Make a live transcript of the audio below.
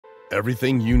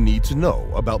Everything you need to know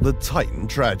about the Titan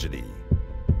tragedy.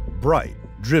 Bright,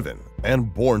 driven,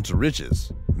 and born to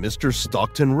riches, Mr.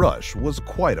 Stockton Rush was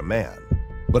quite a man.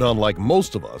 But unlike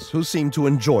most of us who seem to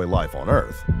enjoy life on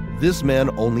Earth, this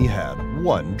man only had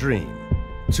one dream: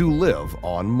 to live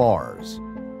on Mars,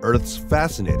 Earth's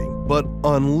fascinating but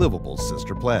unlivable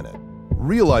sister planet.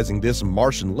 Realizing this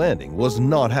Martian landing was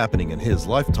not happening in his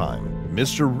lifetime,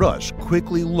 Mr. Rush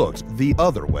quickly looked the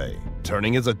other way,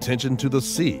 turning his attention to the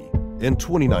sea. In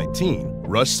 2019,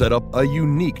 Rush set up a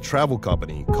unique travel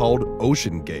company called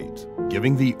Oceangate,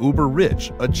 giving the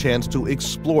uber-rich a chance to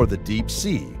explore the deep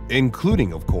sea,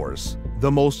 including, of course,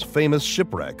 the most famous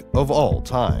shipwreck of all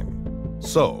time.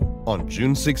 So, on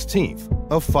June 16th,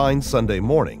 a fine Sunday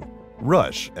morning,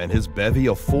 Rush and his bevy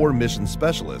of 4 mission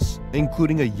specialists,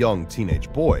 including a young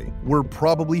teenage boy, were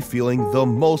probably feeling the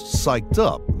most psyched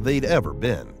up they'd ever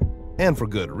been. And for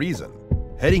good reason.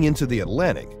 Heading into the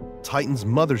Atlantic, Titan's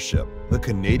mothership, the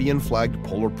Canadian-flagged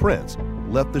Polar Prince,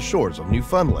 left the shores of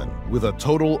Newfoundland with a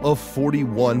total of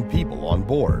 41 people on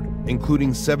board,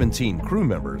 including 17 crew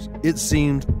members. It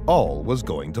seemed all was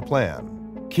going to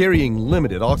plan. Carrying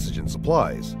limited oxygen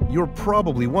supplies, you're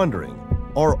probably wondering,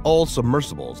 are all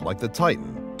submersibles like the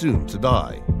Titan doomed to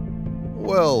die?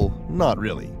 Well, not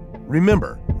really.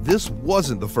 Remember, this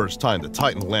wasn't the first time the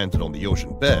Titan landed on the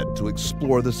ocean bed to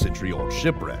explore the century-old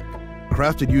shipwreck.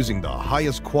 Crafted using the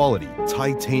highest quality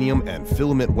titanium and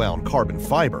filament-wound carbon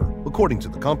fiber, according to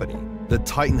the company, the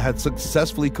Titan had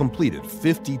successfully completed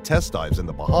 50 test dives in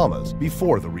the Bahamas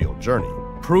before the real journey,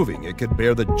 proving it could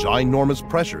bear the ginormous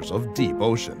pressures of deep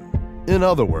ocean. In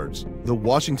other words, the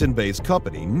Washington-based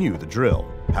company knew the drill.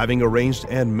 Having arranged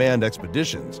and manned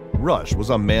expeditions, Rush was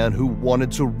a man who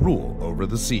wanted to rule over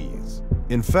the seas.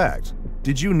 In fact,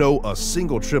 did you know a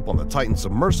single trip on the Titan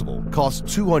Submersible cost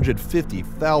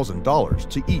 $250,000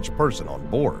 to each person on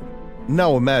board?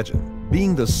 Now imagine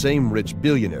being the same rich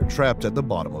billionaire trapped at the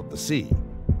bottom of the sea.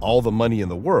 All the money in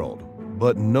the world,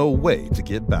 but no way to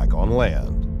get back on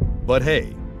land. But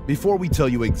hey, before we tell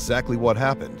you exactly what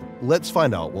happened, let's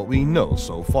find out what we know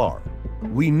so far.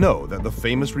 We know that the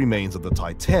famous remains of the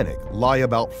Titanic lie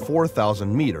about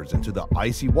 4,000 meters into the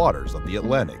icy waters of the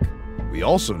Atlantic. We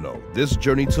also know this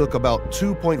journey took about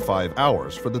 2.5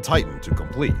 hours for the Titan to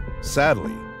complete.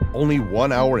 Sadly, only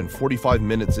 1 hour and 45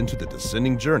 minutes into the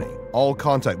descending journey, all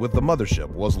contact with the mothership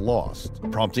was lost,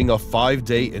 prompting a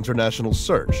 5-day international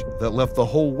search that left the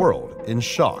whole world in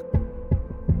shock.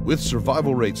 With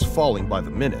survival rates falling by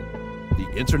the minute, the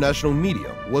international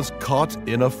media was caught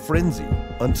in a frenzy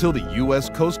until the U.S.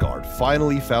 Coast Guard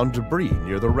finally found debris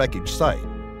near the wreckage site,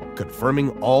 confirming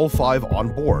all 5 on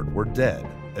board were dead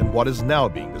and what is now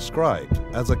being described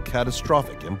as a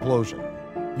catastrophic implosion.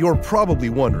 You're probably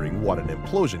wondering what an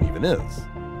implosion even is.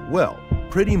 Well,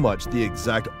 pretty much the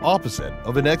exact opposite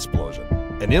of an explosion.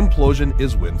 An implosion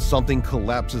is when something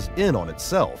collapses in on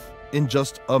itself in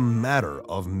just a matter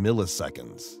of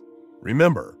milliseconds.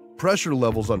 Remember, pressure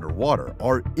levels underwater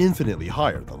are infinitely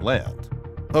higher than land.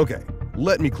 Okay,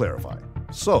 let me clarify.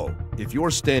 So, if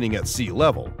you're standing at sea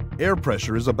level, air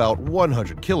pressure is about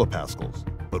 100 kilopascals.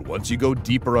 But once you go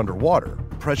deeper underwater,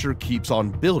 pressure keeps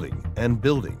on building and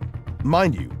building.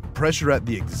 Mind you, pressure at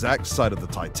the exact site of the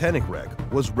Titanic wreck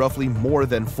was roughly more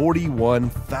than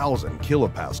 41,000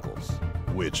 kilopascals,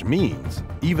 which means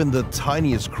even the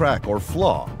tiniest crack or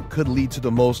flaw could lead to the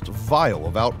most vile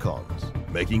of outcomes,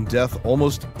 making death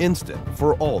almost instant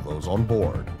for all those on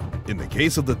board. In the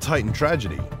case of the Titan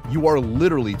tragedy, you are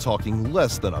literally talking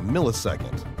less than a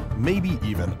millisecond, maybe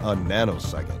even a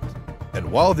nanosecond. And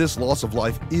while this loss of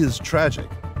life is tragic,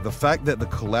 the fact that the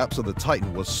collapse of the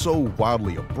Titan was so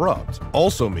wildly abrupt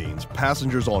also means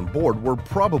passengers on board were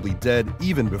probably dead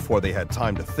even before they had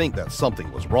time to think that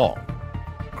something was wrong.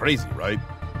 Crazy, right?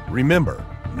 Remember,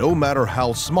 no matter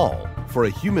how small, for a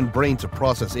human brain to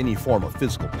process any form of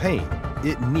physical pain,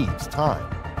 it needs time.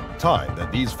 Time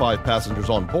that these 5 passengers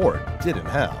on board didn't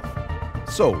have.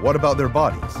 So what about their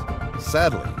bodies?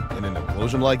 Sadly, in an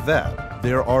implosion like that,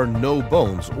 there are no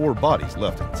bones or bodies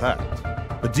left intact.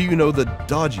 But do you know the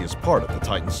dodgiest part of the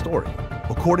Titan story?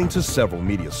 According to several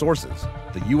media sources,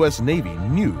 the US Navy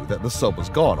knew that the sub was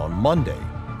gone on Monday,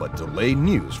 but delayed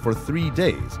news for 3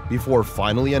 days before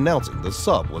finally announcing the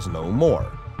sub was no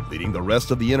more, leading the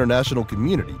rest of the international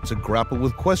community to grapple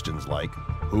with questions like,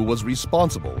 who was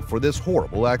responsible for this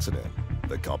horrible accident?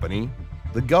 The company,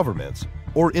 the governments,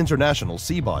 or international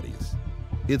sea bodies?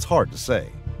 It's hard to say,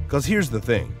 because here's the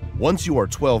thing. Once you are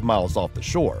 12 miles off the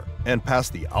shore and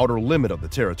past the outer limit of the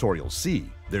territorial sea,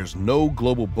 there's no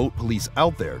global boat police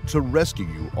out there to rescue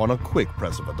you on a quick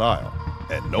press of a dial.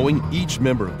 And knowing each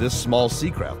member of this small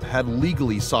seacraft had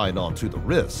legally signed on to the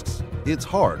risks, it's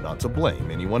hard not to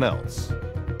blame anyone else.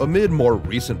 Amid more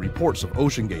recent reports of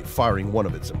Oceangate firing one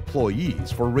of its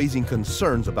employees for raising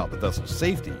concerns about the vessel's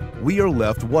safety, we are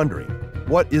left wondering,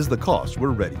 what is the cost we're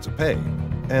ready to pay?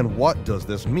 And what does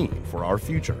this mean for our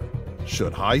future?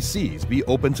 Should high seas be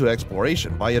open to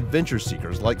exploration by adventure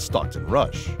seekers like Stockton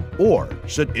Rush? Or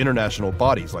should international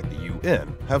bodies like the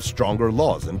UN have stronger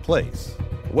laws in place?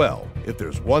 Well, if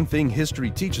there's one thing history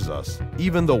teaches us,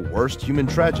 even the worst human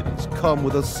tragedies come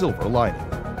with a silver lining.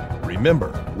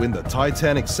 Remember, when the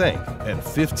Titanic sank and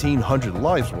 1,500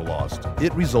 lives were lost,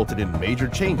 it resulted in major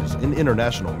changes in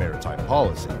international maritime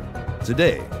policy.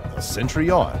 Today, a century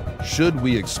on, should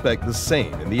we expect the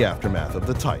same in the aftermath of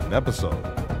the Titan episode?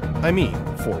 I mean,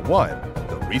 for one,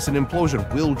 the recent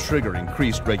implosion will trigger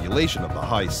increased regulation of the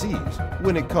high seas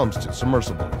when it comes to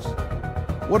submersibles.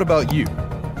 What about you?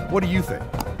 What do you think?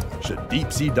 Should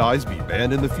deep-sea dives be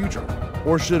banned in the future?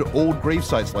 Or should old grave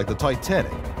sites like the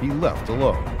Titanic be left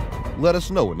alone? Let us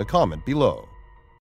know in the comment below.